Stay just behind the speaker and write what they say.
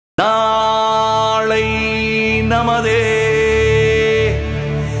நமதே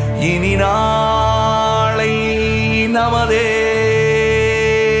இனி நாளை நமதே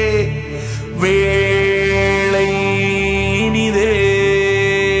வேளை இனிதே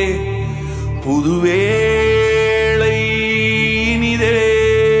புதுவேளை இனிதே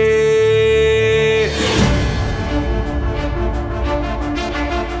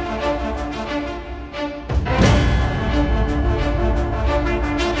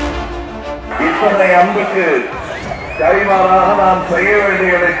இத்தனை அன்புக்கு கைமாறாக நாம் செய்ய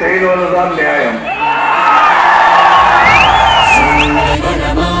வேண்டியதை செய்வதுதான் நியாயம்.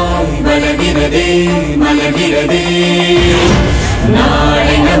 மலர்கிறதே மலர்கிறதே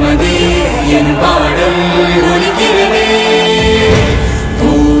நாளை நமதே என் பாடல் ஒலிக்கிறதே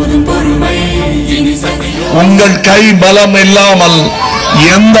போதும் பொறுமை இனி சதியும். உங்கள் கை பலம் இல்லாமல்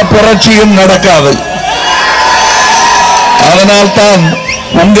எந்த புரட்சியும் நடக்காது. அதனால்தான்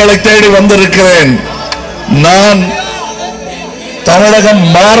உங்களை தேடி வந்திருக்கிறேன். நான் தமிழகம்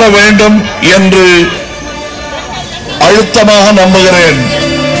மாற வேண்டும் என்று அழுத்தமாக நம்புகிறேன்.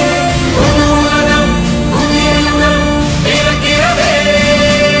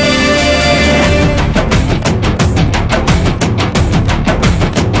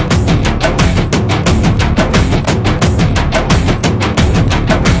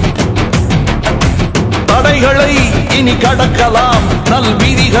 தடைகளை இனி கடக்கலாம், நல்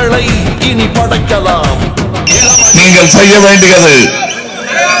விதிகளை இனி படைக்கலாம். நீங்கள் செய்ய வேண்டியது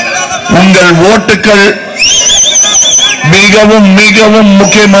உங்கள் ஓட்டுக்கள் மிகவும் மிகவும்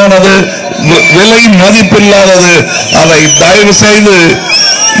முக்கியமானது, விலை மதிப்பில்லாதது. அதை தயவு செய்து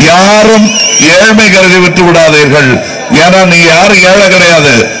யாரும் ஏழ்மை கருதி விட்டு விடாதீர்கள். ஏன்னா நீ யாரும் ஏழை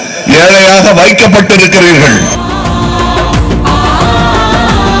கிடையாது, ஏழையாக வைக்கப்பட்டிருக்கிறீர்கள்.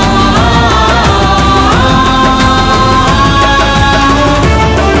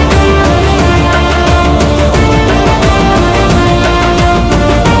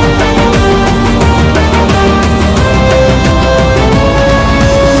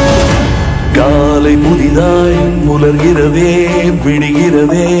 காலை புதிதாய் முலர்கிறதே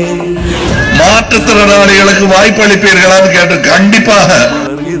விடுகிறதே. மாற்றுத்திறனாளிகளுக்கு வாய்ப்பளிப்பீர்களான்னு கேட்டு கண்டிப்பாக.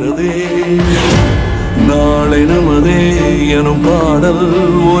 மலர்கிறதே நாளை நமதே எனும் பாடல்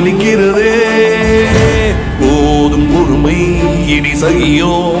ஒலிக்கிறதே போதும் பொறுமை இனி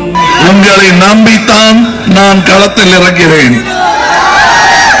செய்யோம். உங்களை நம்பித்தான் நான் களத்தில் இறங்கிறேன்.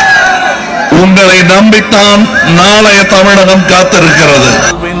 உங்களை நம்பித்தான் நாளைய தமிழகம் காத்திருக்கிறது.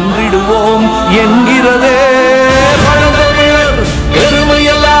 வென்றிடுவோம் என்கிறதே